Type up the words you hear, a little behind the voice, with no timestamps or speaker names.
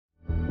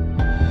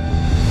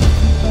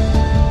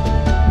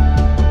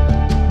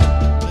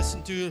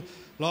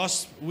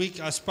Last week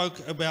I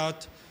spoke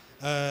about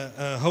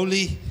a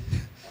holy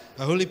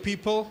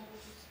people.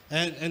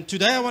 And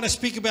today I want to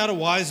speak about a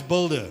wise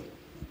builder.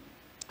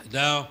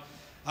 Now,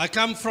 I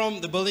come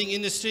from the building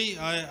industry.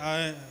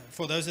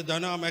 For those that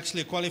don't know, I'm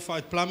actually a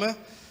qualified plumber.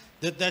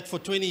 Did that for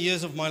 20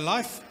 years of my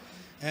life.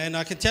 And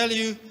I can tell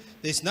you,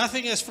 there's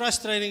nothing as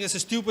frustrating as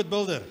a stupid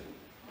builder.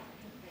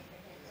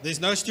 There's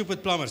no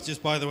stupid plumbers,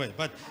 just by the way.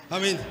 But, I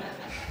mean,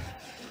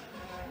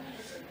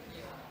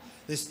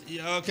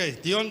 okay,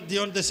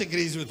 Dion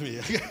disagrees with me.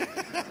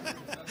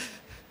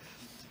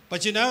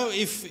 But you know,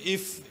 if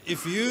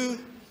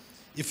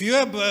you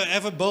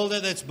have a builder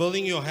that's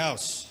building your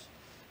house,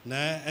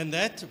 and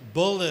that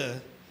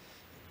builder,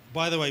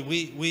 by the way,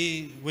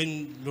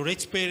 when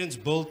Lorette's parents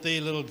built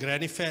their little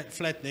granny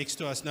flat next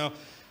to us, now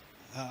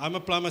I'm a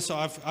plumber,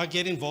 so I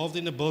get involved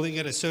in the building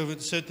at a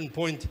certain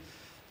point.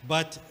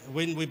 But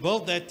when we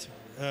built that,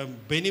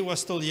 Benny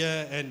was still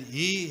here, and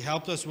he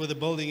helped us with the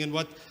building. And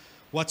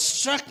what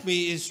struck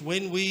me is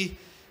when we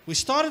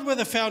started with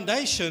a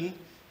foundation.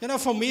 You know,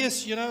 for me,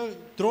 it's,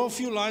 draw a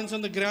few lines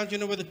on the ground,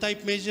 with a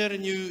tape measure,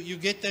 and you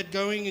get that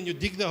going, and you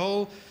dig the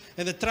hole,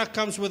 and the truck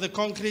comes with the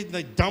concrete, and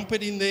they dump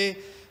it in there,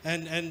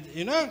 and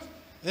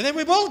then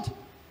we build.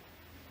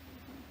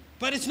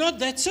 But it's not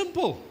that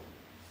simple,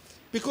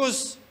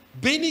 because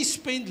Benny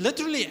spent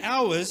literally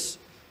hours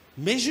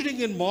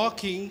measuring and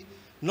marking,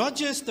 not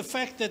just the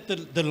fact that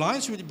the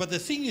lines, but the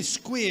thing is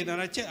squared.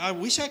 And I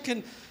wish I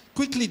can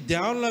quickly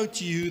download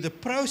to you the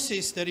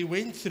process that he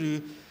went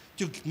through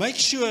to make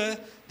sure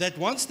that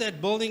once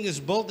that building is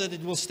built, that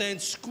it will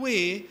stand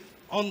square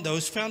on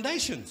those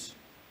foundations.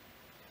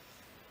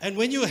 And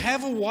when you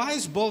have a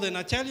wise builder, and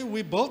I tell you,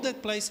 we built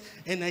that place,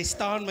 and they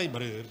staan, my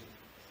broer.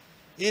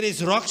 It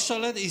is rock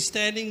solid. He's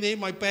standing there.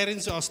 My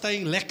parents are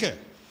staying lekker.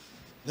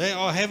 They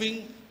are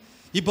having,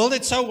 he built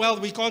it so well,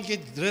 we can't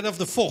get rid of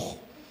the fog.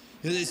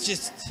 It's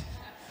just,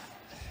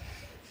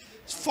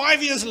 it's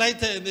 5 years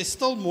later, and they're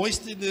still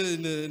moist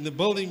in the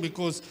building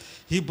because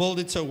he built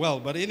it so well.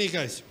 But any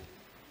case,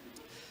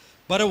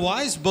 but a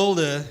wise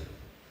builder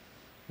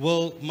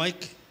will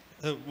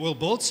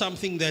build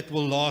something that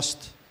will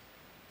last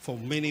for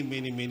many,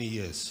 many, many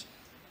years.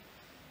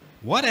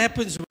 What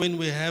happens when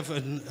we have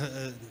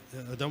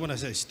I don't want to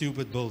say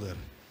stupid builder,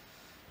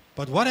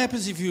 but what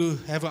happens if you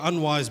have an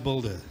unwise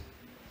builder?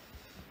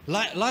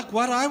 Like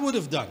what I would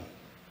have done.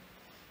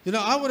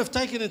 I would have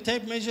taken a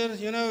tape measure,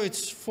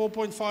 it's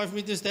 4.5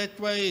 meters that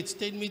way, it's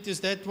 10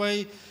 meters that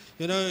way,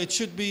 it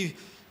should be,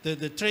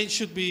 the trench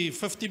should be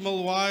 50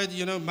 mil wide,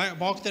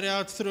 marked it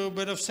out, throw a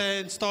bit of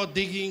sand, start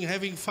digging,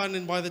 having fun,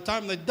 and by the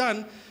time they're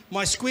done,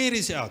 my square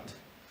is out.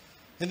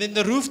 And then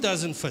the roof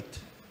doesn't fit.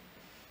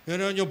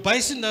 And your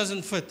basin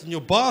doesn't fit, and your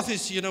bath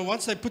is,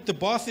 once they put the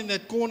bath in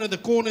that corner, the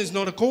corner is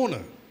not a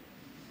corner.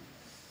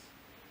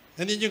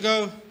 And then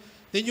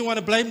you want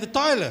to blame the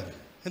tiler.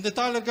 And the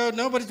tiler goes,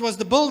 no, but it was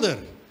the builder.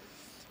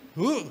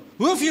 Who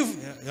have you?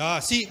 I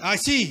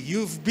see.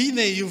 You've been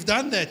there. You've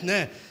done that.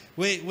 Nah.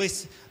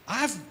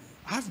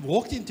 I've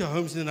walked into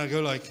homes and I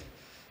go like,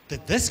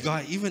 did this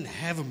guy even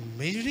have a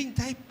measuring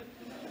tape?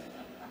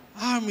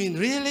 I mean,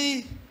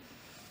 really?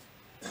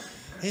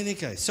 Any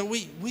case, so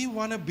we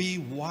want to be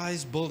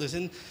wise builders.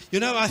 And,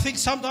 I think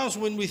sometimes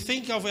when we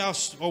think of our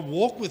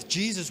walk with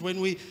Jesus, when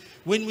we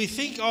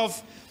think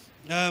of,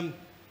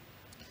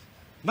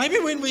 maybe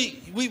when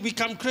we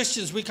become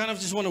Christians, we kind of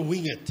just want to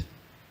wing it.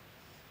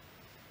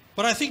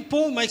 But I think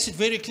Paul makes it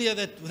very clear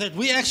that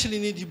we actually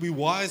need to be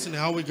wise in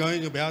how we're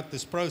going about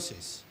this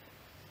process.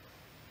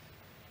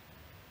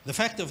 The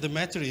fact of the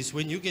matter is,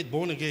 when you get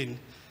born again,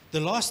 the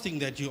last thing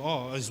that you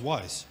are is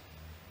wise.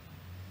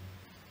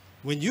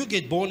 When you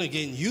get born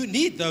again, you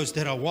need those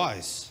that are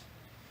wise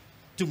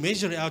to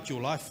measure out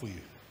your life for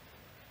you.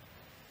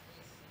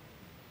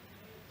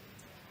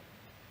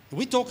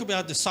 We talk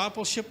about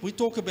discipleship, we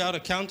talk about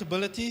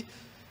accountability,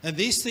 and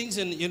these things,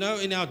 and in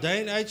our day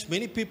and age,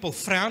 many people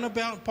frown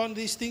upon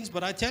these things,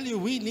 but I tell you,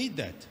 we need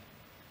that.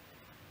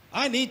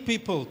 I need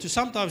people to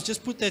sometimes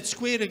just put that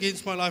square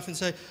against my life and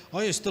say,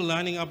 are you still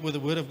lining up with the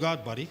Word of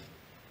God, buddy?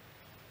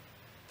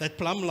 That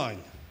plumb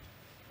line.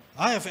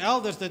 I have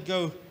elders that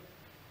go,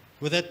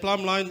 with that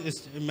plumb line,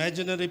 is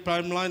imaginary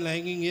plumb line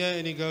hanging here,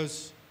 and he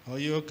goes, are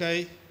you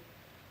okay?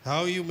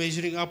 How are you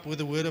measuring up with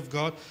the Word of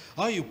God?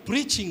 Are you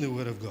preaching the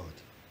Word of God?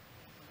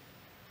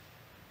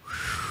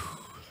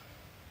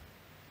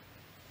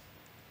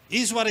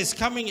 Is what is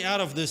coming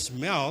out of this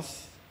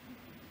mouth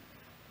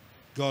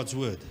God's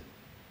Word?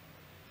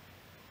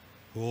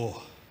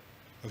 Oh,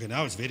 okay,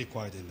 now it's very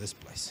quiet in this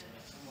place.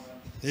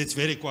 It's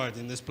very quiet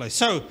in this place.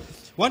 So,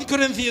 1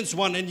 Corinthians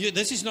 1, and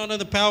this is not on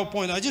the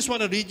PowerPoint. I just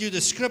want to read you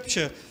the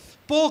scripture.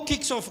 Paul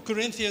kicks off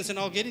Corinthians, and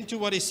I'll get into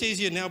what he says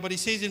here now, but he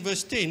says in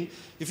verse 10,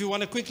 if you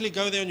want to quickly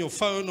go there on your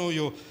phone or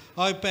your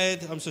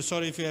iPad, I'm so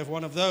sorry if you have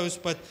one of those,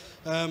 but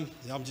I'm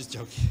just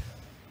joking.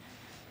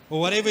 Or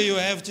whatever you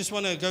have, just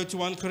want to go to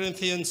 1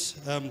 Corinthians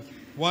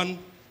 1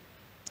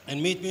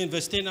 and meet me in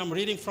verse 10. I'm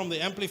reading from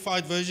the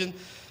Amplified Version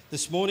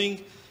this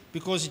morning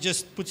because it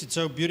just puts it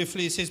so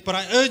beautifully. It says, but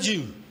I urge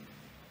you,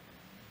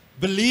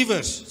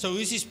 believers. So who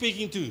is he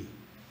speaking to?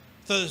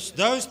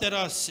 those that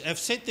have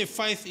set their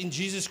faith in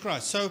Jesus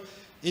Christ. So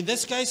in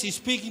this case, he's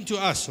speaking to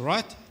us,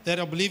 right, that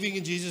are believing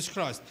in Jesus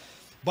Christ.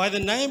 By the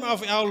name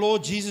of our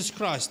Lord Jesus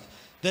Christ,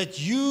 that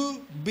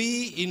you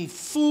be in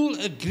full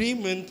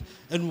agreement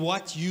in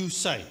what you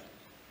say.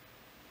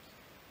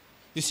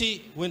 You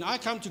see, when I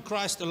come to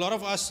Christ, a lot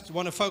of us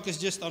want to focus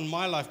just on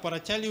my life. But I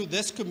tell you,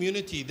 this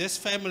community, this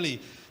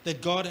family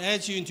that God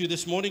adds you into,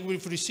 this morning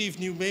we've received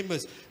new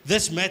members,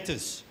 this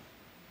matters.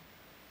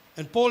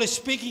 And Paul is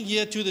speaking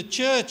here to the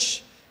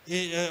church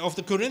of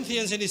the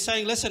Corinthians, and he's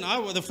saying, listen,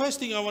 the first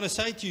thing I want to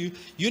say to you,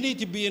 you need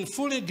to be in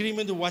full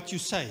agreement with what you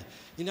say.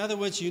 In other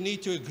words, you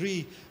need to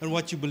agree on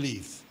what you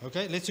believe.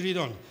 Okay, let's read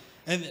on.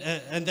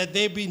 And that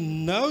there be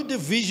no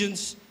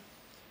divisions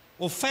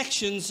or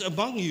factions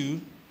among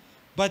you,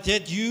 but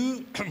that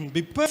you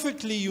be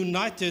perfectly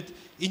united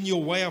in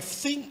your way of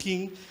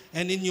thinking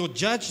and in your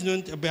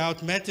judgment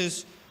about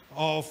matters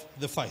of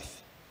the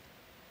faith.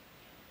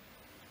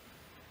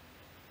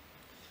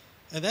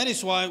 And that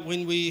is why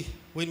when we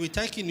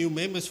take in new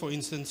members, for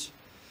instance,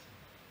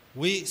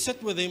 we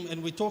sit with them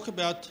and we talk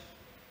about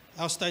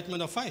our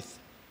statement of faith.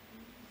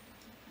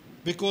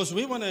 Because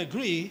we want to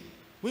agree,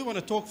 we want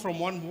to talk from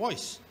one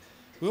voice.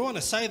 We want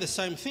to say the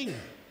same thing.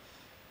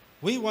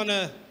 We want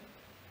to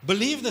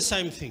believe the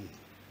same thing.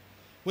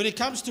 When it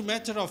comes to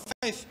matter of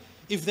faith,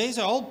 if there's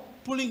a whole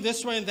pulling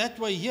this way and that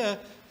way here,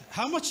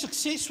 how much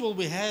success will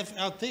we have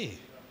out there?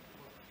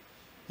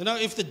 You know,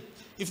 if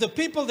the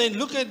people then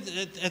look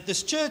at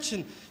this church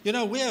and, you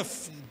know, we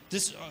have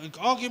this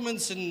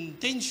arguments and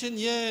tension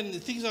here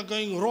and things are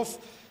going rough,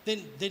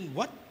 then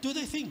what do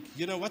they think?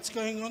 You know, what's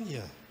going on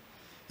here?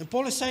 And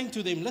Paul is saying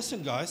to them,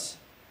 listen, guys,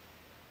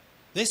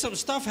 there's some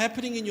stuff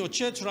happening in your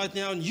church right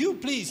now, and you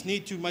please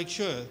need to make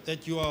sure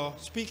that you are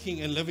speaking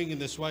and living in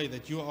this way,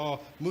 that you are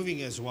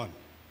moving as one.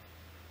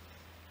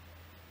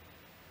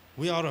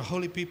 We are a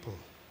holy people,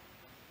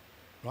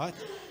 right?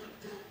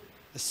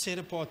 A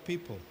set-apart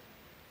people.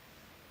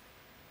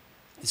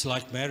 It's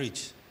like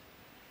marriage.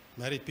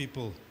 Married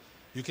people,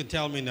 you can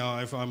tell me now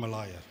if I'm a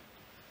liar.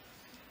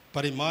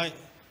 But in my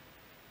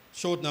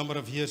short number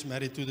of years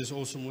married to this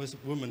awesome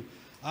woman,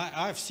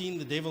 I've seen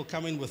the devil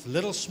come in with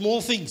little small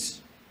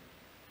things.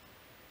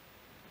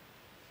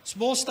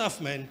 Small stuff,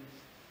 man.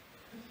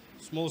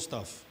 Small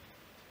stuff.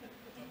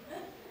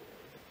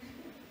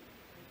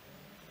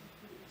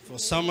 For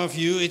some of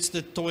you, it's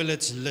the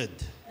toilet's lid.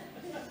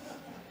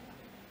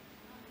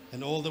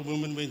 And all the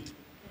women went,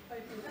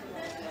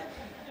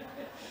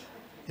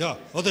 yeah,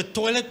 or the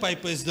toilet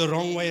paper is the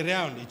wrong way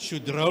around. It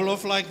should roll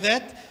off like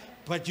that,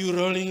 but you're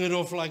rolling it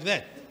off like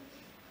that.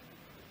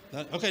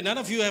 Okay, none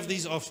of you have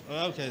these off.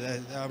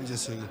 Okay, I'm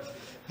just,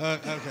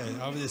 okay,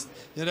 I'm just,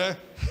 you know.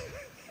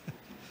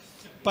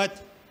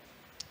 But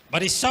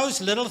it's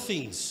those little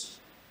things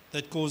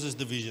that causes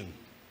division.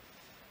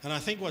 And I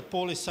think what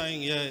Paul is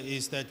saying here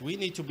is that we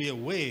need to be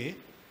aware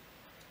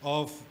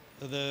of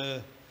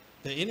the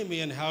enemy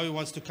and how he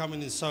wants to come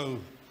in and sow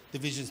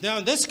divisions. Now,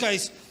 in this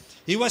case,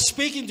 he was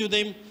speaking to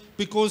them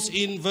because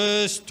in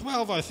verse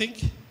 12, I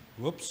think,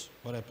 whoops,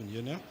 what happened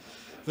here now?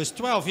 Verse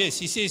 12, yes,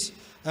 he says,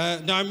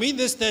 now I mean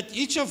this, that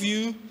each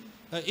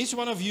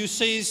one of you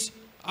says,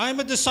 I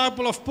am a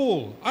disciple of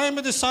Paul, I am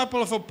a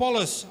disciple of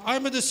Apollos, I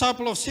am a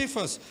disciple of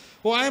Cephas,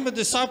 or I am a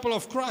disciple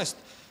of Christ.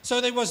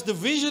 So there was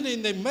division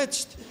in their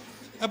midst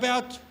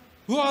about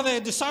who are they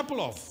a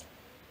disciple of?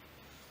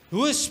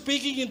 Who is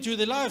speaking into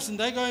their lives? And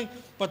they're going,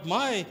 but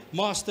my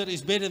master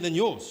is better than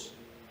yours.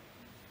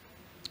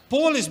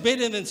 Paul is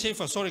better than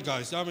Cephas. Sorry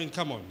guys, I mean,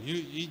 come on,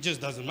 he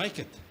just doesn't make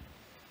it.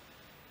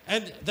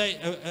 And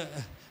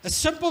a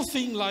simple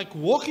thing like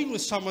walking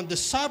with someone,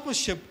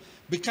 discipleship,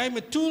 became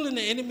a tool in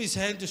the enemy's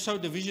hand to sow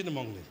division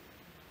among them.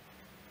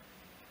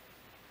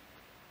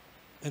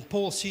 And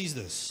Paul sees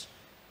this.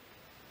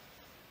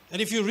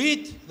 And if you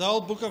read the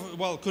whole book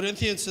of,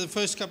 Corinthians, the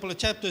first couple of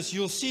chapters,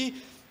 you'll see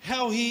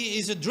how he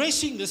is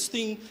addressing this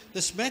thing,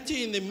 this matter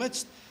in the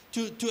midst,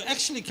 to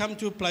actually come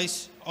to a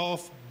place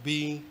of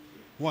being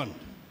one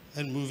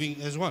and moving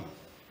as one.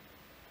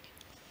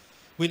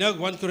 We know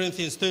 1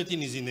 Corinthians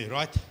 13 is in there,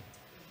 right?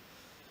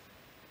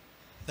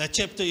 That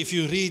chapter, if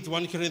you read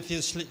 1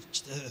 Corinthians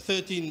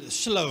 13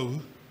 slow,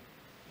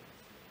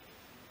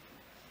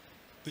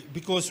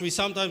 because we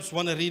sometimes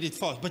want to read it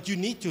fast, but you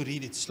need to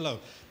read it slow.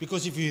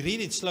 Because if you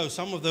read it slow,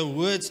 some of the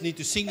words need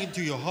to sink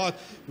into your heart,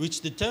 which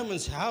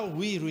determines how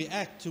we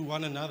react to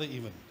one another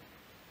even,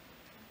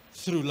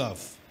 through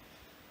love.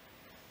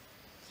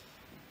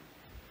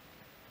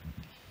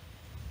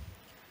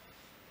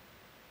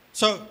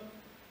 So,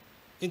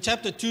 in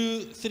chapter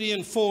 2, 3,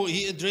 and 4,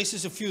 he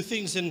addresses a few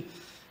things, and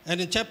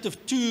in chapter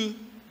 2,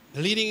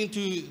 leading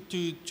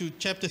into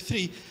chapter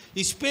 3,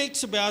 he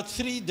speaks about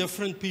 3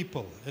 different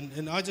people.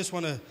 And I just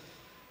want to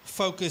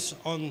focus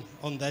on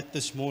that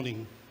this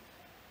morning.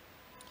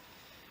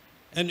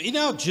 And in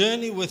our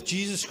journey with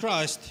Jesus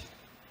Christ,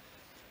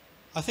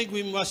 I think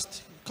we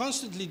must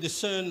constantly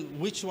discern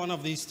which one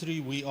of these 3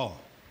 we are.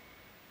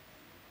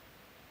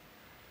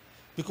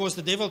 Because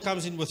the devil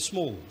comes in with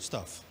small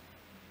stuff.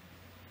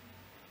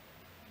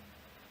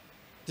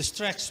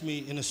 Distracts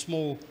me in a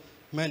small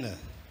manner.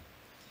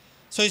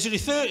 So he's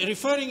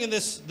referring in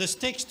this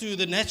text to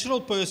the natural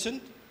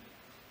person,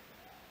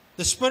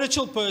 the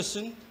spiritual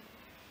person,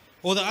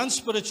 or the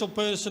unspiritual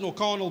person or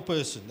carnal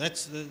person.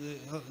 That's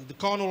the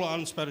carnal or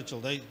unspiritual.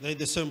 They're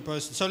the same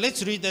person. So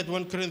let's read that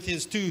 1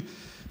 Corinthians 2,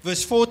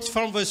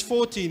 from verse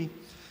 14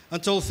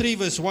 until 3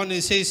 verse 1.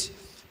 It says,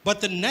 but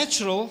the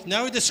natural,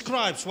 now he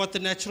describes what the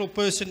natural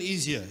person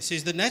is here. It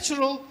says, the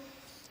natural,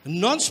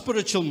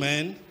 non-spiritual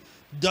man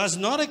does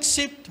not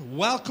accept,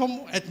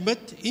 welcome,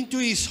 admit into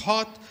his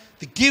heart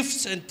the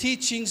gifts and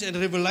teachings and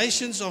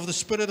revelations of the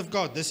Spirit of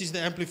God. This is the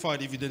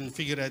Amplified, if you didn't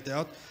figure that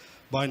out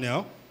by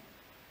now.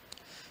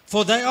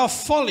 For they are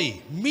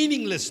folly,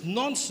 meaningless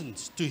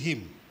nonsense to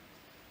him.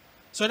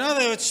 So in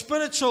other words,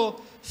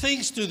 spiritual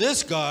things to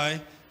this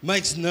guy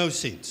makes no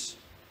sense.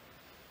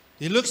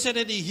 He looks at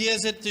it, he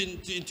hears it,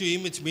 to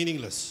him it's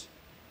meaningless.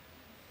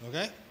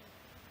 Okay?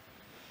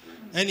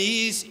 And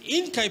he is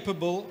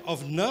incapable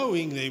of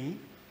knowing them,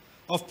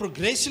 of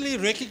progressively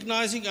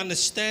recognizing,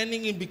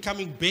 understanding, and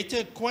becoming better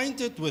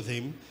acquainted with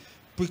him,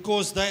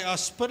 because they are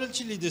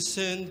spiritually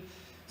discerned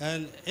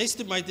and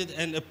estimated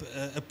and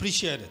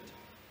appreciated.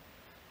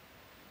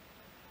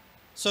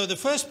 So the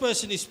first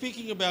person he's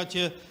speaking about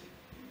here,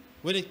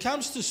 when it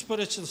comes to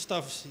spiritual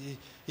stuff,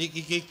 he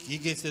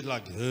gets it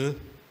like,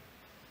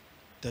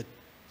 that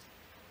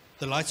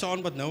the lights are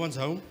on but no one's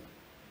home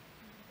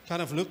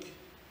kind of look.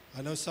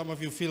 I know some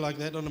of you feel like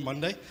that on a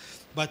Monday,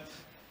 but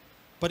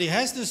he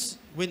has this,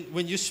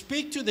 when you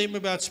speak to them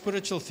about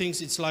spiritual things,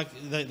 it's like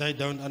they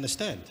don't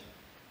understand.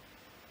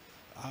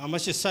 I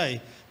must just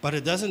say, but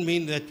it doesn't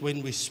mean that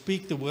when we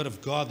speak the word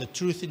of God, the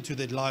truth into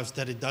their lives,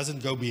 that it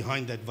doesn't go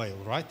behind that veil,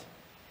 right?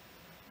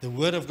 The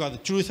word of God, the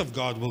truth of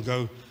God will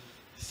go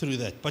through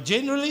that. But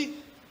generally,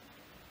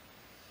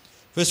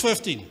 verse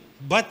 15,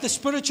 but the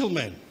spiritual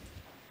man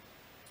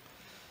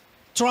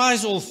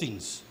tries all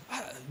things.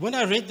 When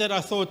I read that, I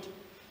thought,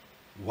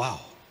 wow,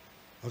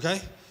 okay?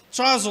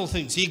 Tries all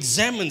things. He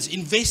examines,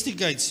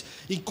 investigates,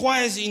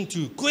 inquires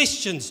into,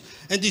 questions,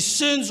 and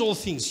discerns all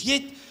things.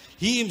 Yet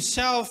he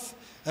himself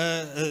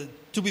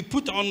to be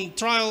put on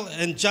trial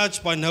and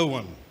judged by no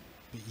one.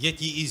 Yet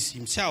he is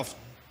himself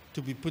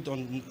to be put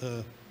on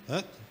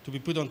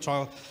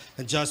trial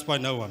and judged by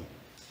no one.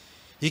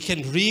 He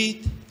can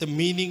read the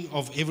meaning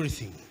of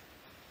everything,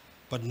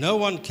 but no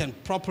one can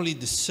properly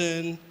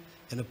discern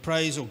and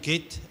appraise or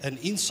get an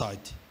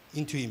insight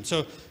into him.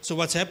 So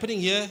what's happening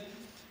here?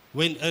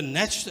 When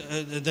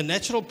the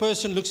natural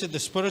person looks at the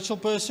spiritual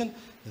person,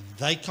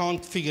 they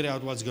can't figure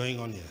out what's going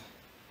on here.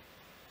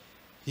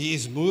 He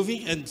is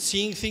moving and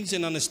seeing things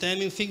and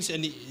understanding things,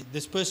 and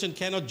this person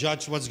cannot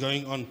judge what's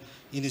going on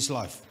in his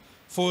life.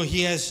 For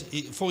he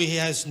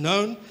has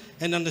known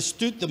and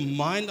understood the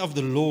mind of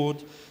the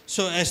Lord,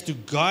 so as to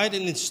guide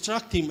and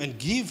instruct him and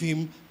give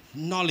him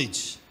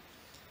knowledge.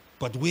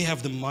 But we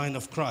have the mind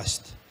of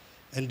Christ,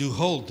 and do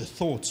hold the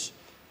thoughts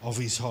of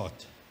his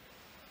heart.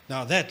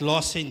 Now that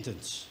last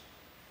sentence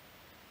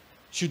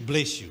should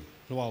bless you.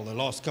 Well, the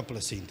last couple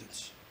of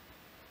sentences.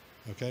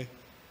 Okay?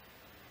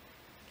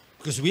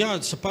 Because we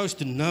are supposed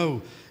to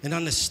know and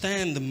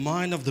understand the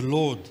mind of the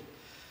Lord.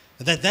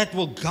 That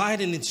will guide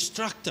and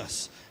instruct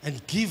us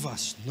and give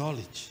us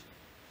knowledge.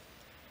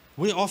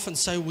 We often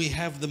say we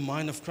have the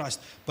mind of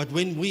Christ. But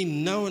when we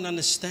know and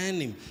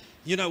understand him,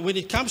 you know, when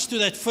it comes to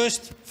that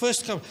first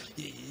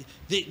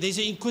there's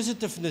an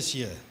inquisitiveness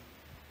here.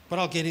 But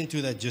I'll get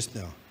into that just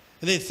now.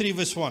 And then 3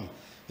 verse 1.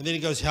 And then it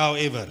goes,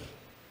 however,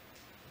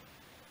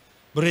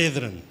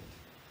 brethren,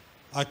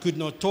 I could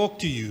not talk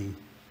to you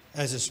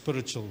as a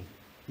spiritual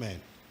man,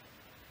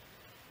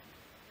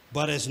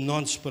 but as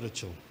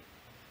non-spiritual,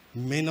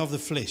 men of the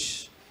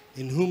flesh,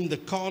 in whom the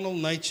carnal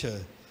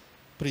nature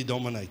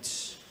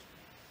predominates,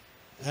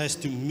 as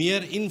to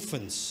mere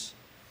infants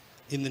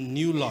in the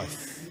new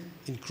life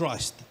in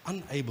Christ,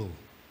 unable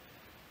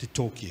to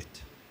talk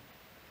yet.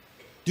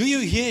 Do you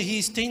hear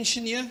his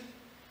tension here?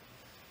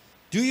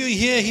 Do you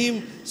hear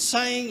him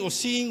saying or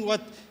seeing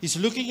what he's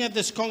looking at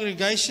this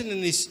congregation,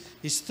 and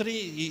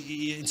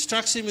he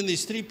instructs him in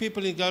these 3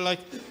 people, and go like,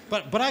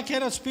 but I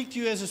cannot speak to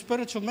you as a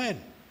spiritual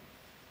man.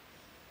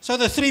 So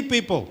the 3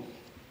 people,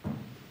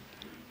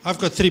 I've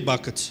got 3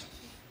 buckets.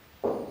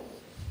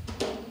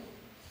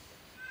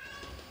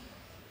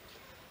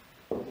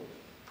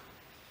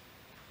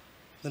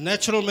 The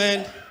natural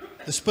man,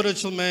 the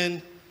spiritual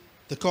man,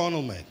 the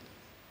carnal man.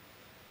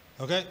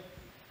 Okay? Let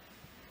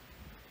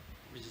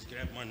me just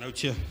grab my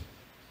notes here.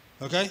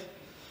 Okay?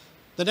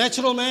 The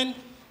natural man,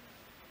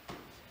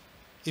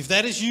 if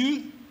that is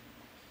you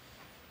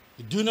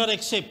do not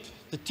accept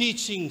the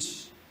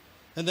teachings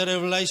and the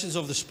revelations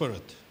of the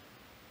Spirit.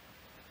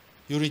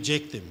 You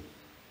reject them.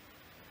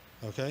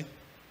 Okay?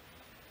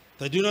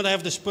 They do not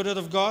have the Spirit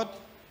of God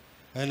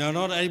and are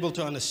not able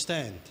to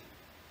understand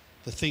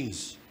the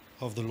things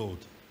of the Lord.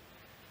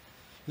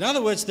 In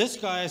other words, this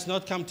guy has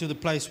not come to the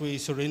place where he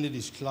surrendered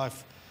his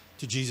life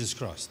to Jesus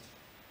Christ.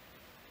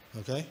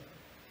 Okay?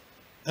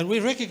 And we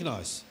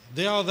recognize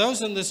there are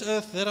those on this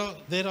earth that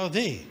are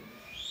there.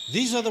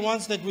 These are the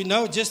ones that we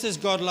know, just as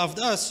God loved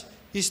us,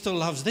 he still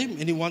loves them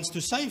and he wants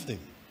to save them.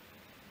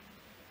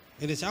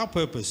 And it's our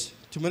purpose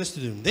to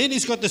minister to him. Then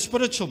he's got the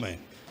spiritual man.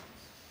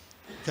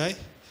 Okay?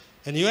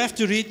 And you have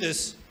to read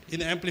this in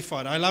the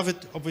Amplified. I love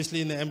it,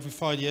 obviously, in the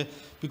Amplified here,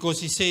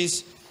 because he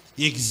says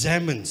he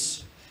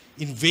examines,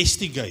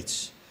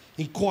 investigates,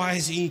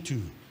 inquires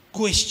into,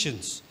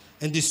 questions,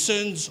 and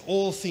discerns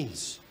all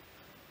things.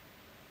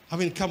 I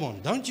mean, come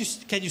on.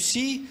 Can you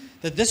see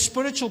that this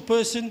spiritual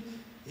person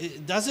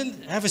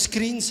doesn't have a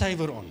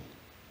screensaver on?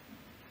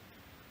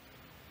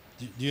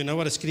 Do you know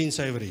what a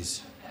screensaver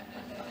is?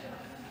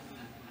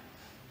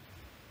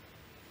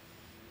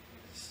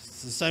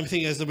 It's the same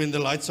thing as when the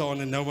lights are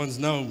on and no one's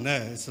known. No,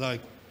 it's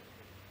like,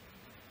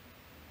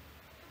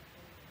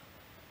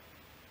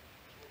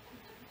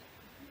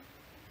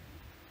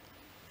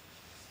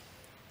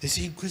 there's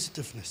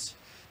inquisitiveness.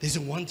 There's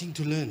a wanting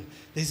to learn.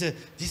 There's a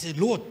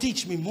Lord,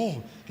 teach me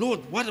more. Lord,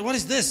 what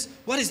is this?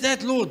 What is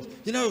that, Lord?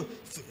 You know,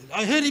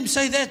 I heard him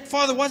say that.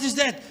 Father, what is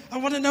that? I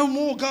want to know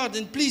more, God,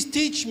 and please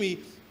teach me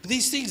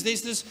these things.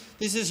 There's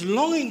this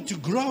longing to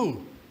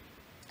grow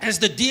as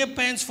the deer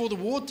pants for the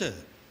water.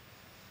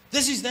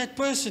 This is that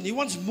person. He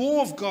wants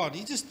more of God.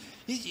 He's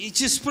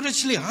just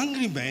spiritually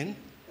hungry, man.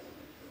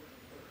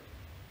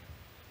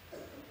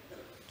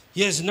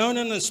 He has known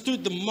and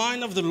understood the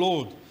mind of the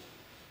Lord.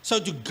 So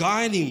to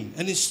guide him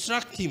and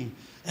instruct him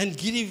and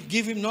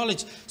give him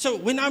knowledge. So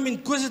when I'm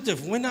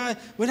inquisitive, when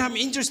I'm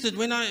interested,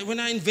 when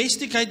I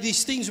investigate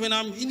these things, when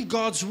I'm in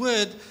God's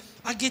word,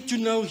 I get to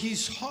know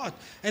his heart.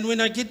 And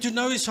when I get to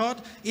know his heart,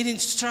 it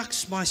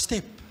instructs my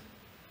step.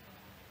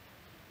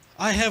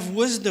 I have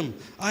wisdom.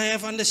 I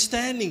have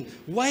understanding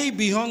way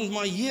beyond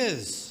my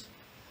years.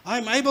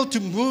 I'm able to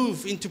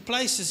move into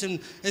places and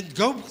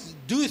go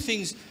do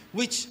things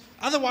which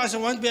otherwise I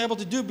won't be able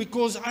to do,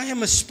 because I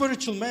am a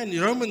spiritual man.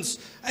 Romans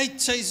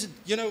 8 says,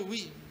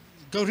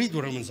 go read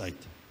Romans 8.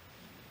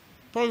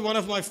 Probably one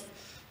of my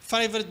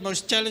favorite,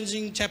 most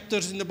challenging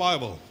chapters in the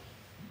Bible.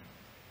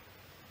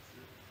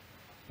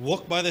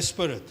 Walk by the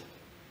Spirit.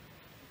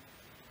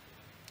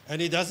 And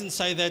he doesn't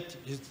say that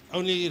it's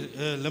only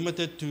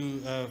limited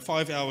to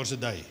 5 hours a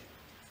day.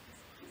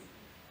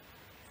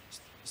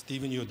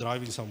 Stephen, you're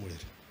driving somewhere.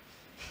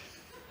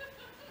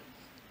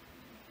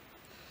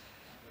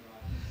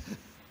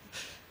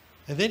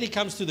 And then he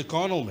comes to the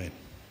carnal man.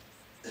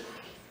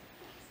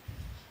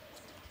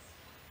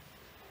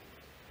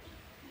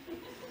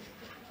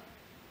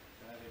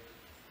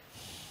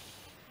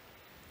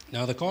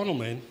 Now the carnal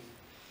man,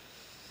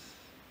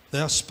 they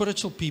are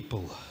spiritual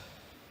people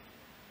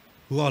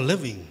who are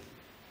living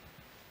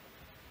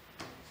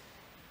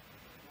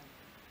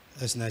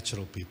as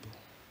natural people.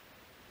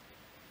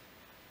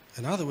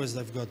 In other words,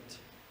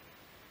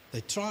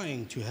 they're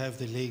trying to have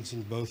their legs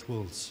in both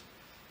worlds.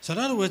 So in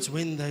other words,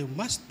 when they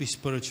must be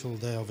spiritual,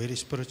 they are very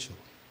spiritual.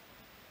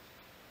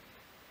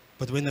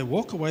 But when they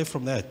walk away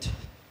from that,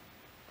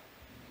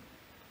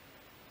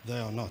 they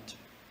are not.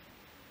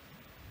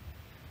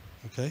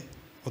 Okay?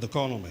 Or the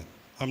carnal man.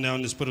 I'm now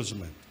in the spiritual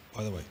man,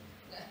 by the way.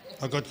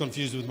 I got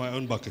confused with my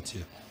own buckets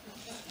here.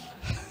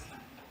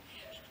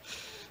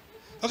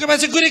 Okay, but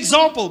it's a good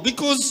example,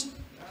 because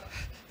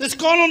this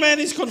carnal man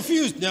is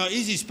confused. Now,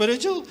 is he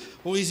spiritual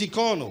or is he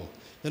carnal?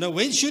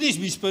 When should he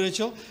be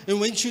spiritual and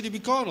when should he be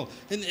carnal?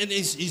 And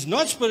he's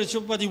not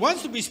spiritual, but he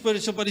wants to be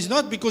spiritual, but he's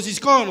not, because he's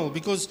carnal,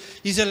 because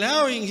he's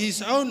allowing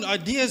his own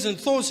ideas and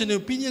thoughts and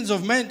opinions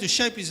of man to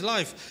shape his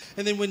life.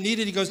 And then when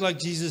needed, he goes like,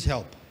 Jesus,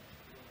 help.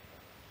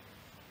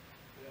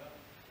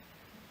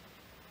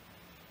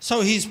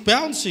 So he's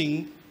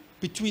bouncing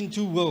between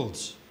two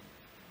worlds.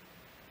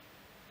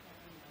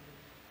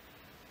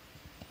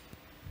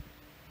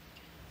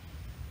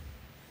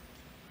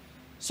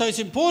 So it's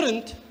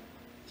important,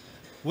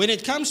 when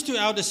it comes to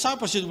our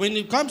discipleship, when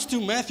it comes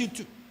to Matthew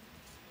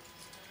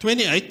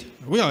 28,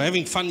 we are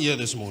having fun here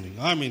this morning.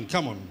 I mean,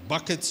 come on,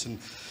 buckets and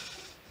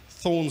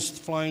thorns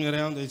flying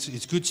around,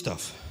 it's good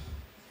stuff.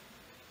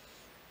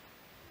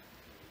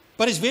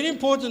 But it's very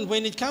important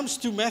when it comes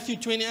to Matthew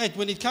 28,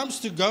 when it comes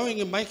to going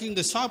and making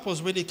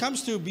disciples, when it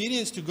comes to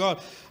obedience to God,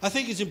 I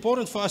think it's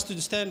important for us to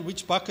understand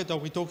which bucket are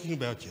we talking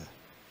about here.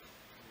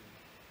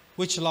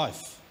 Which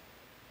life.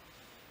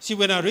 See,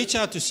 when I reach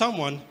out to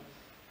someone,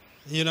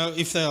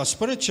 if they are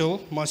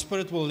spiritual, my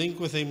spirit will link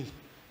with them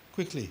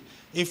quickly.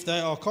 If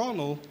they are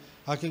carnal,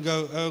 I can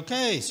go,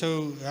 okay,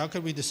 so how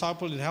can we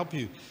disciple and help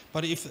you?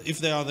 But if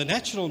they are the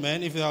natural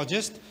man, if they are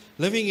just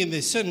living in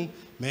their sin,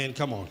 man,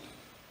 come on.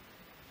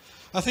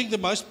 I think the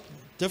most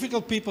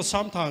difficult people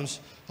sometimes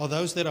are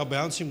those that are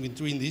bouncing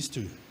between these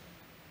two.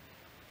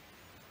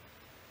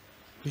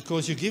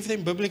 Because you give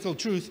them biblical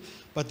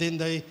truth, but then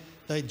they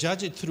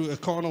judge it through a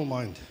carnal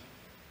mind,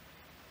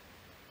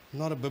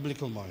 not a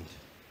biblical mind.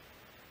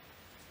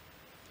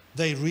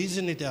 They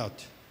reason it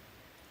out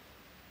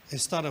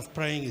instead of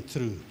praying it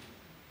through.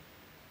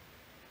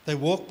 They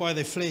walk by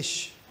their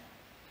flesh.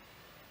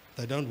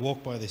 They don't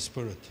walk by their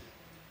spirit.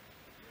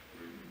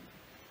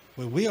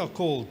 Well, we are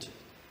called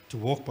to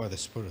walk by the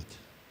Spirit.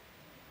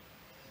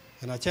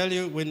 And I tell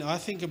you, when I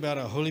think about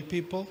our holy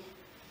people,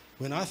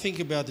 when I think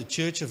about the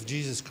Church of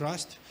Jesus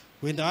Christ,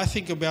 when I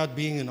think about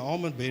being an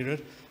almond bearer,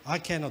 I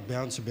cannot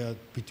bounce about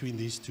between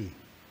these two.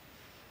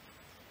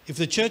 If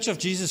the Church of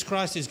Jesus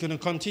Christ is going to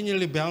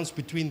continually bounce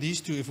between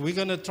these two, if we're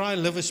going to try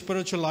and live a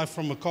spiritual life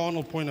from a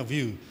carnal point of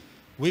view,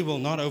 we will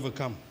not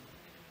overcome.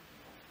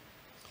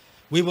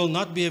 We will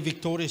not be a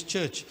victorious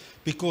church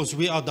because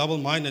we are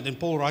double-minded. And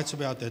Paul writes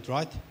about that,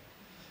 right?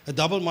 A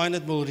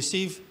double-minded will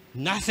receive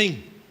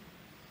nothing.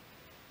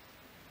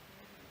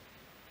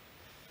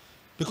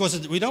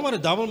 Because we know what a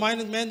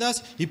double-minded man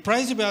does. He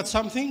prays about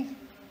something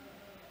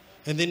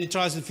and then he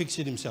tries to fix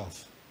it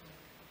himself.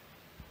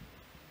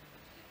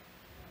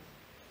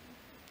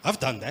 I've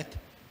done that.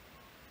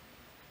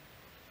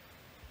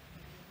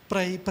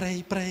 Pray,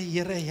 pray, pray.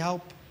 Here,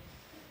 help.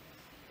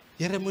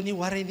 Here, moenie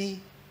worry nie.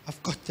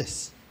 I've got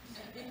this.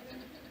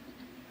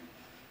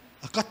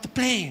 I got the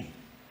plan.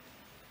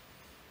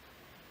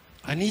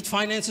 I need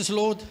finances,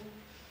 Lord.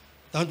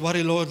 Don't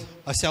worry, Lord.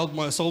 I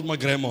sold my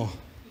grandma.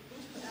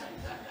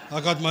 I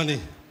got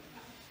money.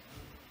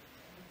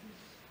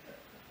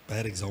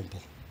 Bad example.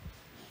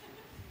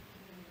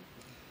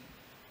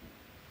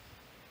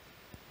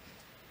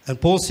 And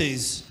Paul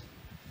says,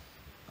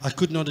 I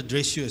could not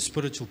address you as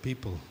spiritual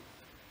people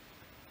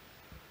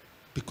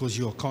because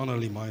you are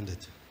carnally minded.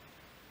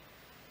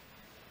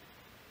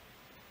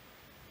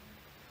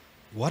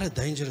 What a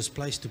dangerous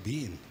place to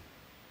be in.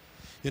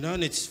 You know,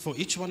 and it's for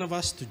each one of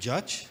us to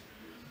judge.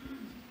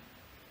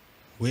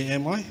 Where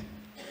am I?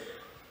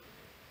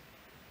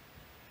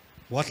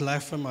 What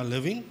life am I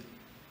living?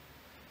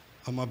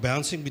 Am I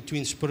bouncing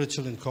between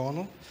spiritual and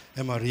carnal?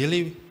 Am I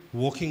really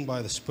walking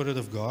by the Spirit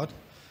of God?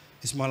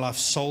 Is my life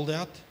sold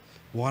out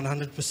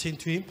 100%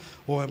 to Him?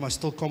 Or am I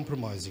still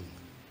compromising?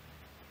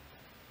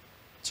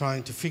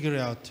 Trying to figure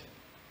out,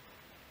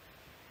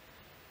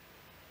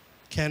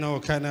 can I or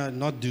can I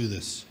not do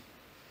this?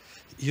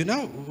 You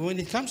know, when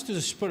it comes to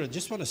the Spirit,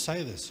 just want to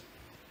say this.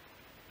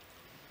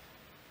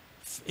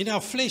 In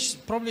our flesh,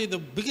 probably the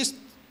biggest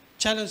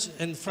challenge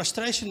and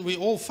frustration we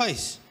all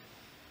face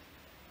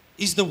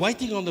is the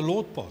waiting on the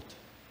Lord part.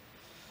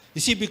 You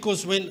see,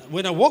 because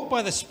when I walk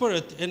by the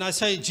Spirit and I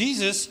say,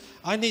 Jesus,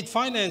 I need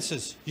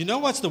finances, you know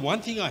what's the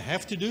one thing I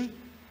have to do?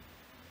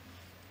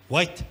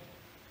 Wait.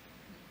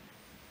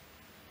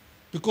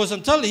 Because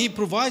until He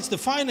provides the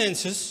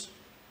finances,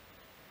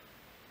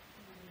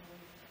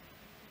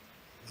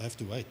 I have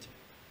to wait.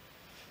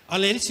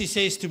 Unless He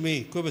says to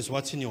me, Kobus,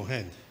 what's in your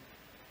hand?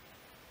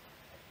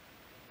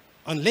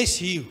 Unless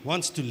He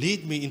wants to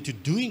lead me into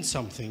doing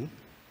something,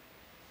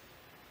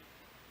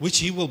 which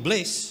He will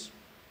bless,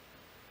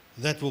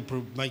 that will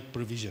make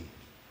provision.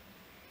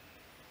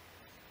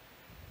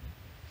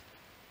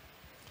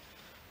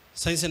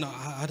 Saints, and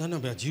I don't know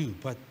about you,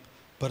 but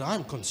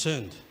I'm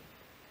concerned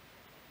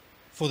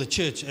for the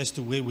church as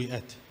to where we're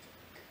at.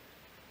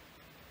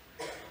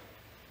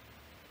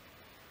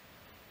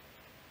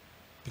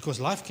 Because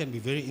life can be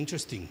very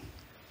interesting.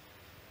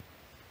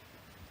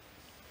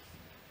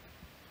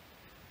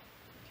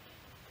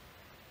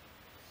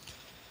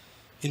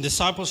 In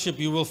discipleship,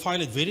 you will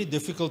find it very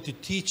difficult to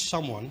teach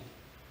someone,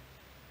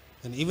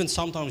 and even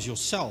sometimes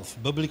yourself,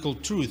 biblical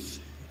truth,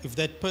 if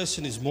that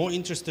person is more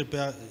interested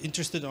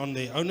on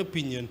their own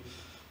opinion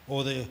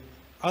or the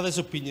others'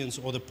 opinions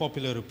or the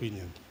popular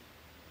opinion.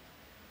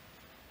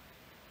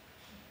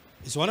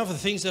 It's one of the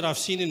things that I've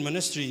seen in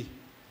ministry,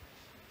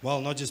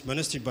 well, not just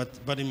ministry,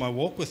 but in my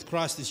walk with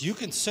Christ, is you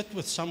can sit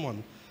with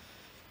someone,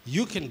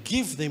 you can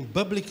give them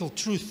biblical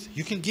truth,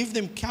 you can give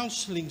them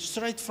counseling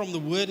straight from the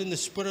Word and the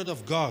Spirit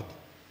of God,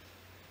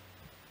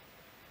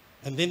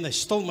 and then they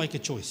still make a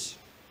choice.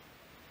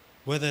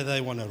 Whether they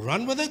want to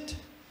run with it,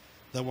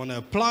 they want to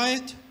apply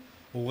it,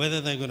 or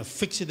whether they're going to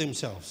fix it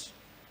themselves.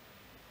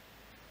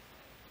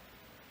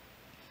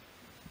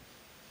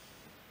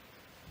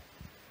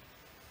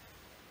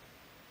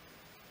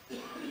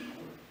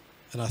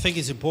 And I think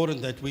it's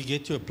important that we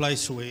get to a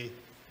place where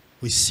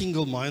we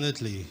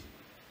single-mindedly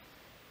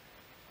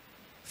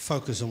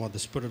focus on what the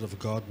Spirit of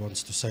God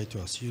wants to say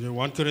to us. You know,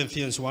 1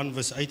 Corinthians 1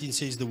 verse 18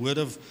 says the word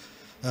of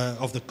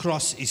the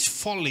cross is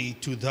folly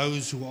to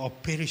those who are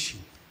perishing,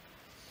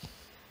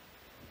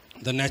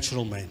 the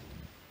natural man.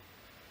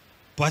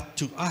 But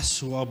to us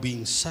who are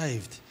being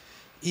saved,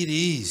 it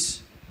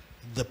is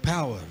the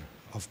power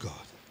of God.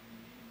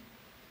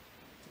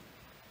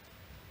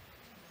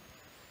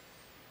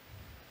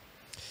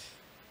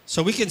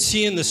 So we can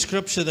see in the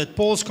scripture that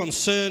Paul's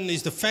concern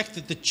is the fact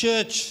that the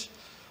church,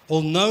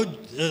 although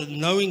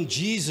knowing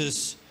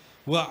Jesus,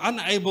 were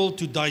unable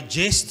to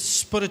digest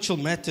spiritual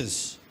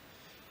matters,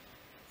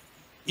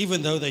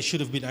 even though they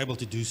should have been able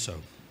to do so.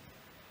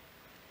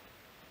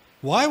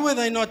 Why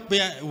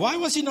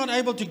was he not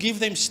able to give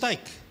them steak?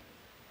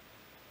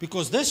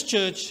 Because this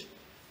church,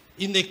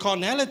 in their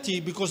carnality,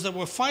 because they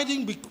were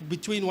fighting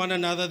between one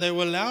another, they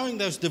were allowing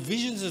those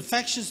divisions and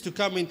factions to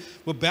come in,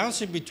 were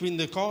bouncing between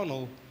the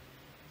carnal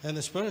and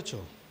the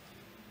spiritual.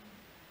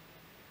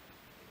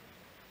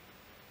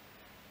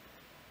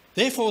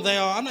 Therefore, they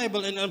are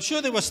unable, and I'm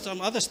sure there was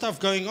some other stuff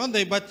going on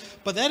there, but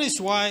that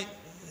is why,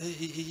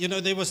 you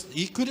know,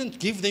 he couldn't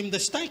give them the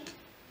steak.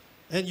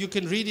 And you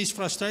can read his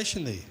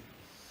frustration there.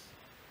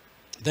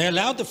 They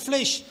allowed the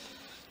flesh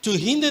to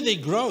hinder their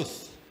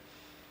growth.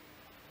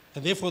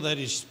 And therefore they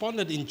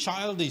responded in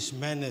childish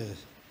manner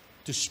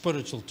to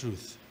spiritual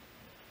truth.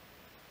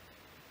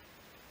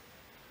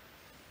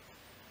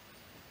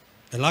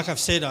 And like I've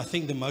said, I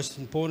think the most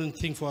important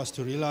thing for us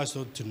to realize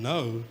or to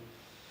know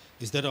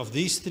is that of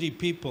these three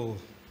people,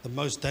 the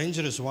most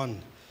dangerous one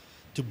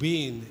to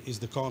be in is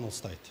the carnal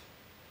state.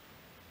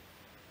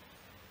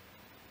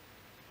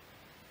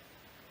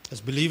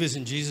 As believers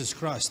in Jesus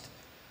Christ,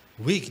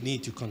 we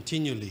need to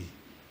continually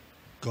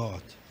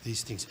guard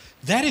these things.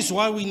 That is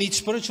why we need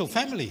spiritual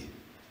family.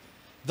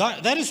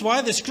 That is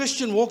why this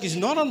Christian walk is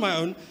not on my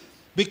own,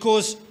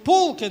 because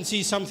Paul can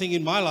see something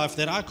in my life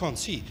that I can't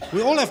see.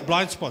 We all have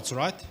blind spots,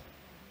 right?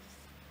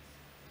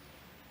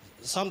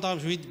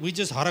 Sometimes we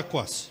just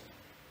harakwas.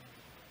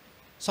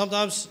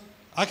 Sometimes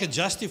I can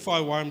justify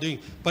why I'm doing.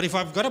 But if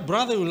I've got a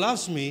brother who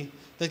loves me,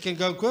 that can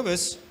go,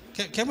 Kobus,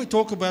 can we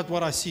talk about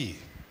what I see?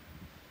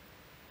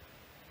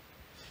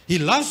 He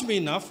loves me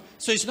enough,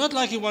 so it's not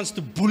like he wants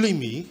to bully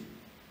me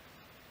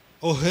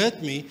or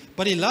hurt me,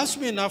 but he loves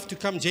me enough to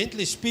come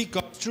gently speak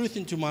God's truth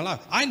into my life.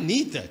 I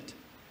need that.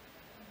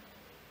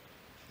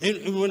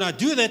 And when I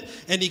do that,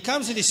 and he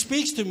comes and he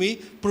speaks to me,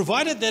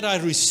 provided that I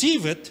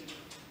receive it,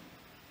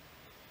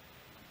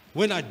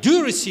 when I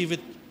do receive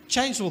it,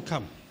 change will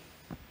come.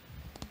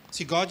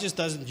 See, God just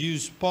doesn't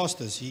use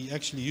pastors. He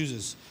actually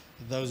uses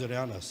those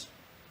around us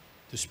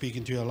to speak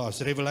into our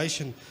lives.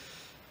 Revelation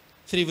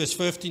 3 verse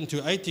 15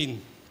 to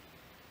 18,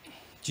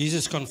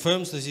 Jesus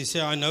confirms this. He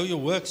said, I know your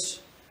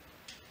works,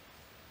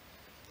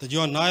 that you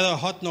are neither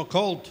hot nor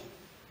cold.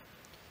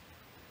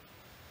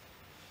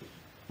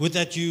 Would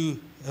that you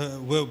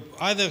were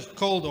either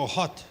cold or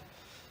hot.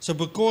 So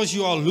because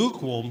you are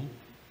lukewarm,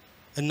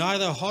 and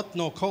neither hot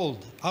nor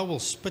cold, I will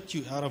spit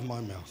you out of my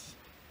mouth.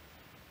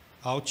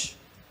 Ouch.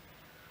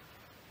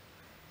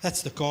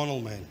 That's the carnal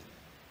man.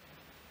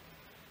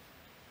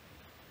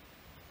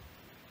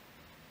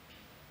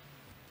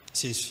 It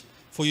says,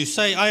 for you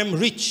say, I am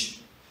rich,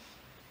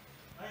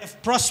 I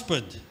have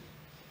prospered,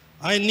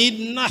 I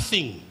need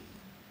nothing.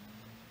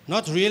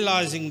 Not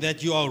realizing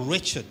that you are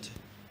wretched,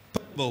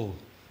 pitiable,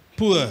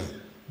 poor,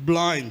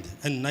 blind,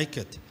 and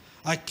naked.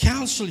 I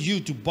counsel you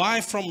to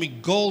buy from me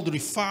gold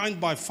refined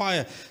by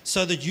fire,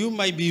 so that you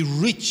may be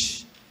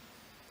rich,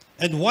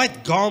 and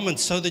white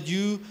garments, so that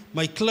you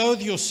may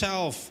clothe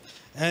yourself,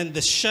 and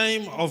the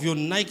shame of your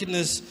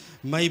nakedness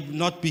may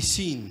not be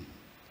seen,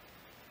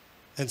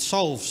 and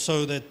salve,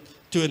 so that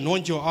to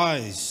anoint your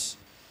eyes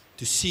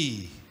to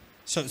see,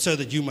 so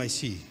that you may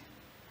see.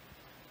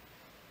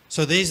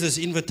 So there's this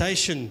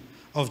invitation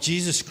of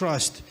Jesus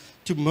Christ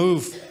to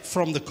move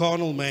from the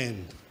carnal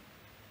man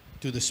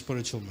to the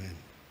spiritual man.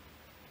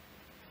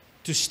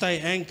 To stay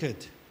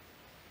anchored,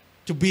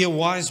 to be a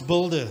wise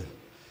builder,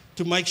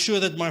 to make sure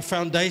that my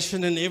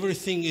foundation and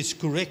everything is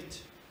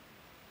correct.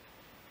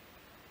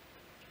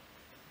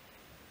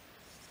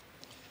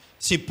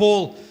 See,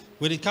 Paul,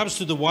 when it comes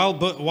to the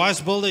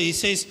wise builder, he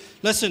says,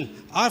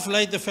 listen, I've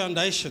laid the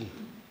foundation.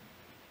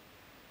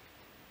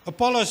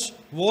 Apollos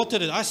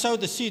watered it. I sowed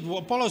the seed.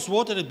 Apollos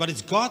watered it, but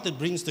it's God that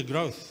brings the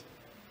growth.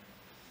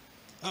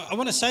 I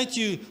want to say to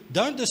you,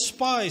 don't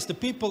despise the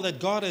people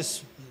that God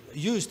has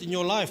used in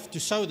your life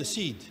to sow the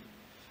seed,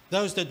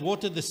 those that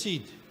watered the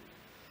seed.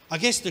 I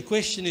guess the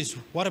question is,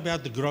 what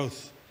about the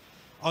growth?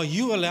 Are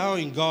you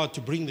allowing God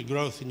to bring the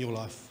growth in your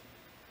life?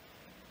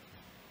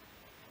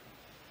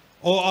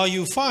 Or are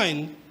you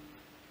fine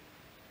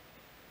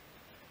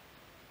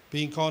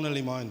being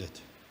carnally minded,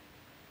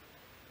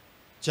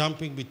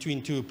 jumping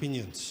between two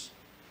opinions,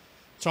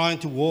 trying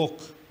to walk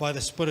by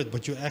the Spirit,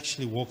 but you're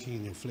actually walking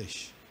in your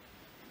flesh,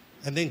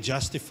 and then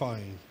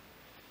justifying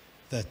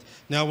that?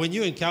 Now, when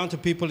you encounter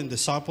people in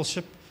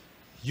discipleship,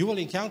 you will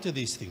encounter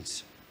these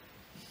things.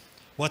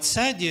 What's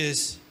sad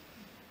is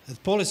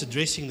that Paul is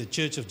addressing the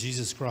church of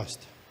Jesus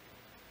Christ.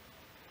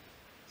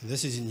 And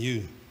this is in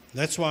you.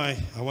 That's why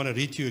I want to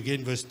read to you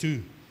again verse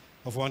 2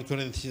 of 1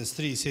 Corinthians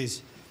 3. It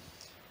says,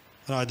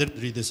 and I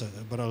didn't read this,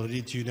 but I'll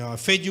read to you now. I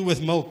fed you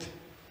with milk,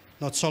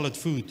 not solid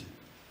food,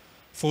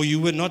 for you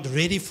were not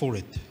ready for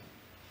it.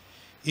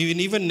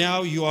 Even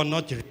now you are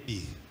not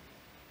ready,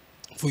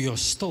 for you are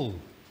still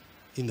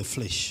in the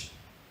flesh.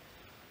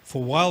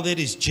 For while there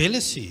is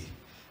jealousy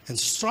and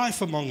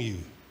strife among you,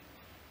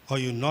 are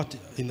you not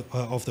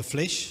of the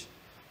flesh,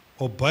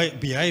 or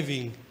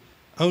behaving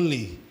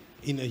only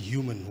in a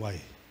human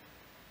way?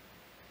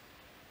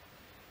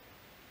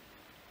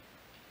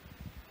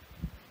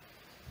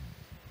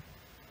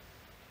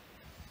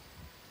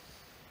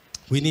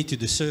 We need to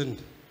discern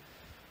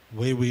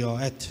where we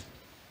are at.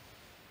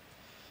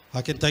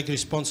 I can take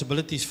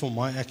responsibilities for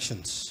my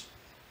actions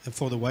and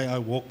for the way I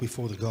walk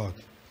before the God.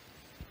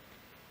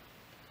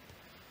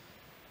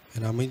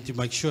 And I need to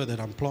make sure that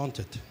I'm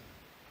planted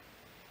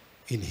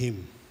in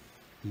Him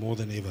more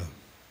than ever.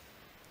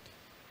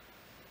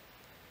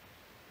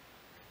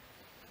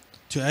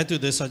 To add to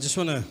this, I just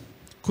want to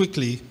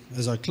quickly,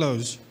 as I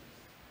close,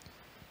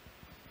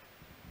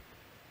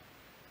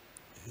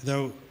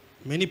 though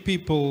many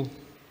people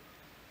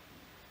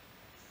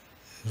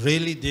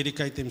really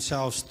dedicate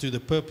themselves to the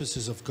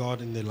purposes of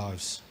God in their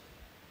lives.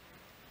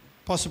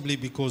 possibly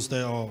because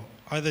they are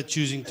either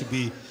choosing to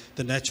be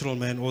the natural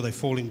man or they're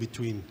falling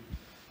between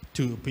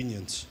two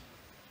opinions.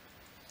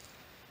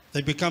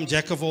 They become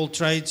jack of all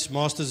trades,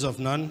 masters of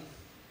none,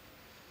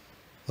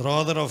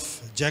 rather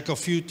of jack of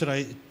few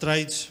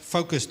trades,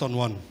 focused on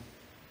one.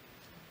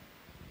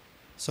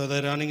 So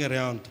they're running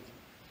around.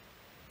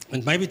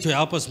 And maybe to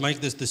help us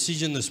make this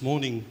decision this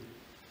morning,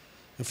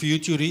 and for you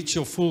to reach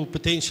your full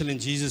potential in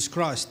Jesus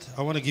Christ,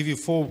 I want to give you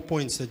 4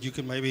 points that you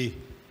can maybe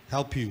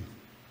help you.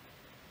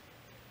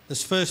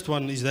 This first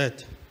one is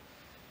that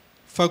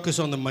focus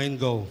on the main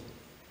goal.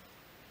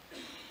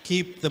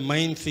 Keep the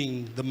main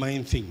thing the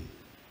main thing.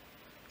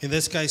 In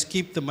this case,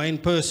 keep the main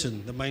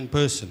person the main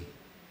person.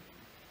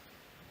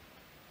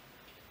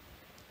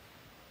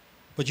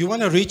 But you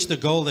want to reach the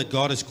goal that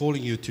God is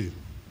calling you to.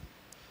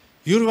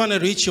 You want to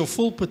reach your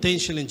full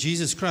potential in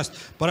Jesus Christ.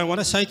 But I want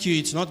to say to you,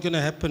 it's not going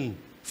to happen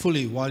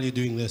fully while you're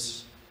doing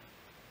this.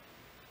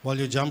 While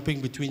you're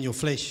jumping between your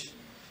flesh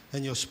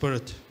and your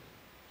spirit.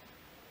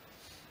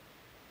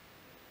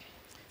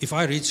 If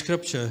I read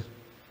Scripture,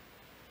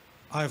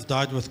 I've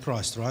died with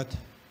Christ, right?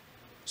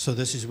 So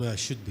this is where I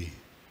should be.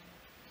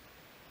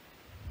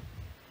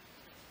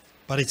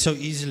 But it so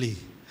easily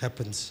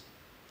happens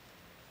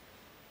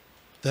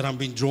that I'm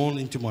being drawn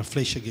into my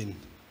flesh again.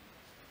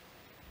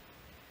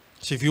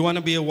 So if you want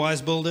to be a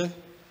wise builder,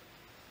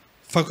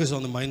 focus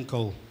on the main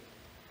goal.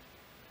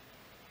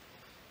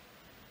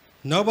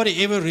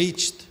 Nobody ever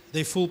reached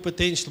their full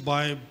potential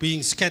by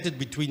being scattered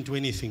between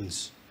 20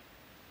 things.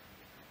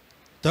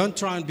 Don't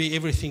try and be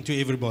everything to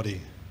everybody.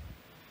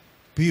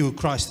 Be who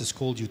Christ has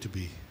called you to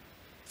be.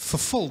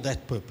 Fulfill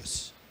that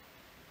purpose.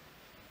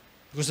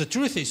 Because the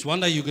truth is, one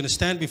day you're going to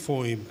stand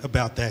before Him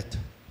about that.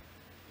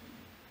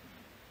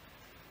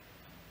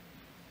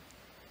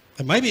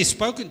 And maybe He's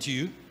spoken to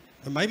you,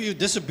 and maybe you're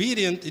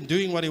disobedient in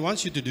doing what He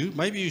wants you to do.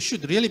 Maybe you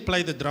should really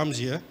play the drums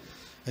here,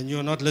 and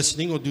you're not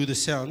listening or do the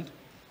sound.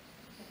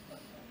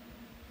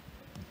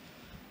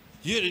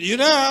 You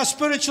know how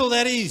spiritual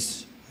that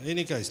is. In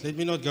any case, let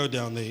me not go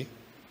down there.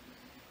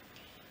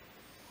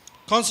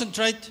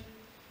 Concentrate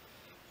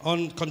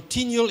on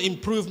continual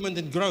improvement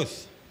and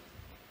growth.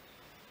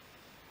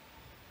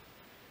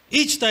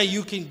 Each day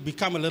you can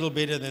become a little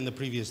better than the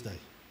previous day.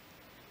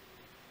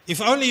 If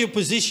only you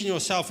position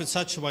yourself in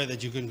such a way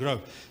that you can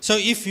grow. So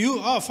if you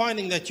are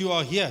finding that you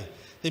are here,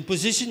 then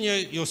position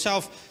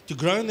yourself to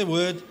grow in the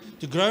Word,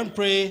 to grow in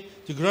prayer,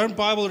 to grow in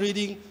Bible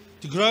reading,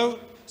 to grow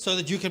so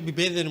that you can be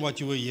better than what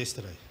you were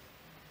yesterday.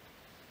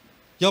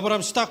 Yeah, but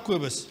I'm stuck,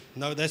 Kobus.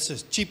 No, that's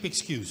a cheap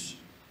excuse.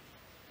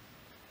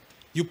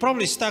 You're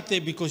probably stuck there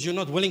because you're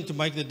not willing to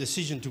make the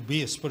decision to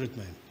be a spirit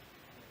man.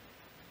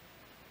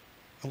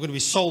 I'm going to be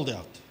sold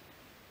out.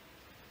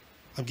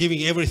 I'm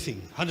giving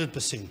everything,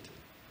 100%.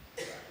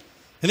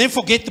 And then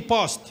forget the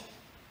past.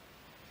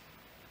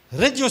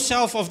 Rid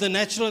yourself of the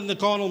natural and the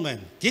carnal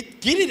man.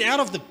 Get it out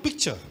of the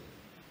picture.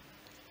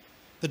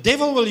 The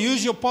devil will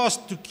use your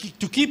past to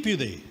keep you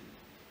there.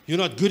 You're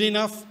not good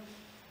enough.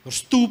 You're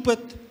stupid.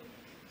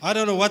 I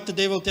don't know what the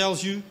devil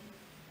tells you.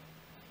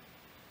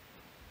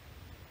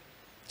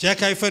 Jack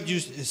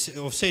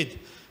Hayford said,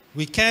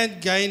 we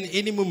can't gain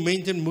any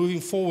momentum moving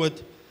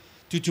forward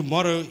to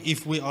tomorrow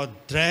if we are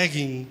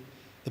dragging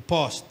the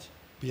past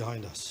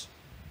behind us.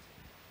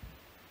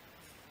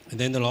 And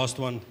then the last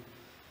one,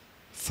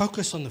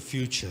 focus on the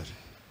future.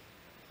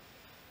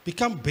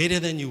 Become better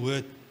than you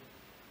were.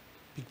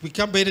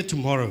 Become better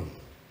tomorrow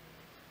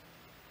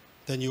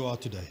than you are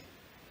today.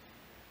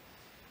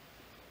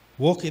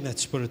 Walk in that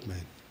spirit,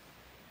 man.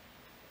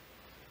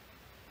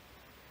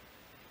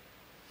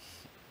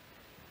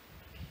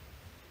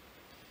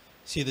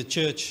 See, the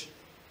church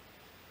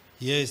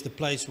here is the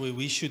place where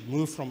we should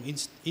move from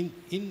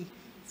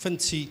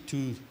infancy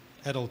to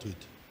adulthood.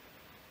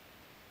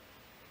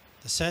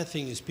 The sad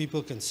thing is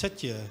people can sit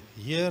here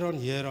year on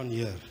year on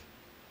year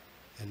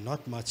and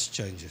not much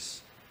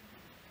changes.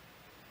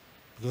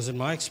 Because in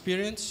my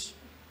experience,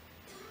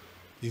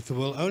 you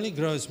will only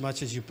grow as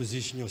much as you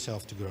position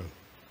yourself to grow.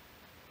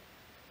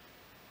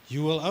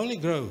 You will only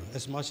grow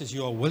as much as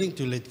you are willing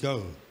to let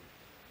go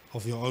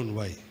of your own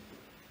way.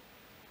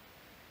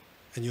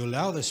 And you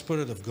allow the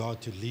Spirit of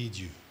God to lead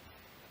you.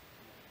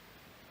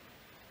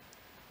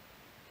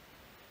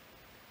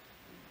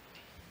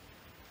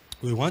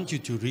 We want you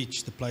to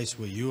reach the place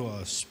where you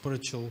are a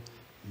spiritual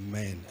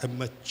man, a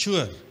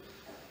mature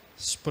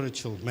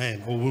spiritual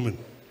man or woman.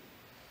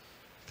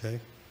 Okay?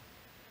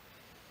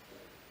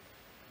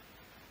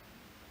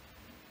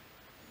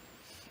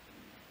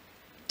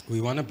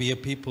 We want to be a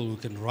people who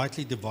can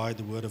rightly divide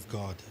the Word of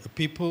God, a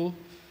people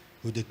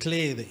who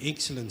declare the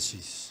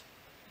excellencies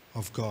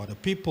of God, a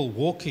people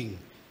walking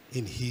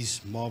in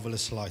His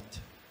marvelous light.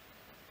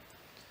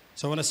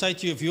 So I want to say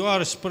to you, if you are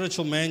a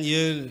spiritual man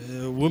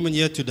here, woman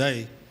here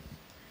today,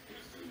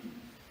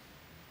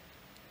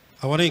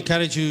 I want to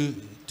encourage you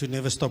to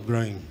never stop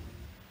growing,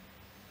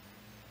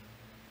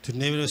 to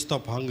never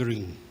stop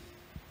hungering,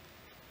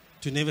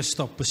 to never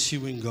stop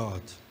pursuing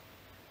God,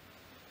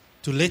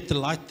 to let the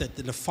light,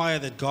 the fire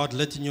that God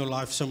lit in your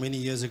life so many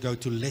years ago,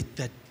 to let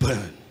that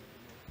burn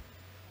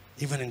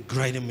even in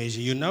greater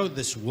measure. You know,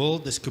 this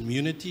world, this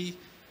community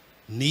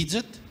needs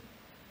it.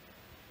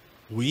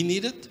 We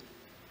need it.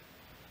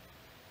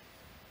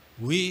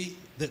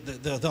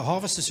 The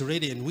harvest is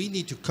ready, and we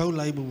need to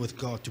co-labor with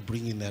God to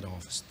bring in that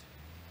harvest.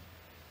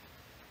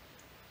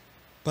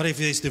 But if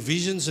there's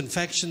divisions and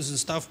factions and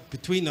stuff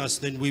between us,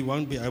 then we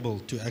won't be able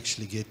to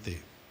actually get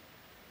there.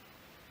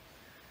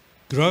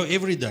 Grow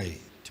every day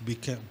to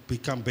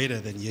become better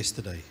than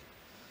yesterday.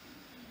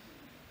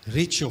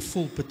 Reach your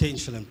full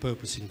potential and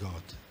purpose in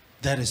God.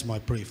 That is my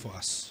prayer for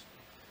us.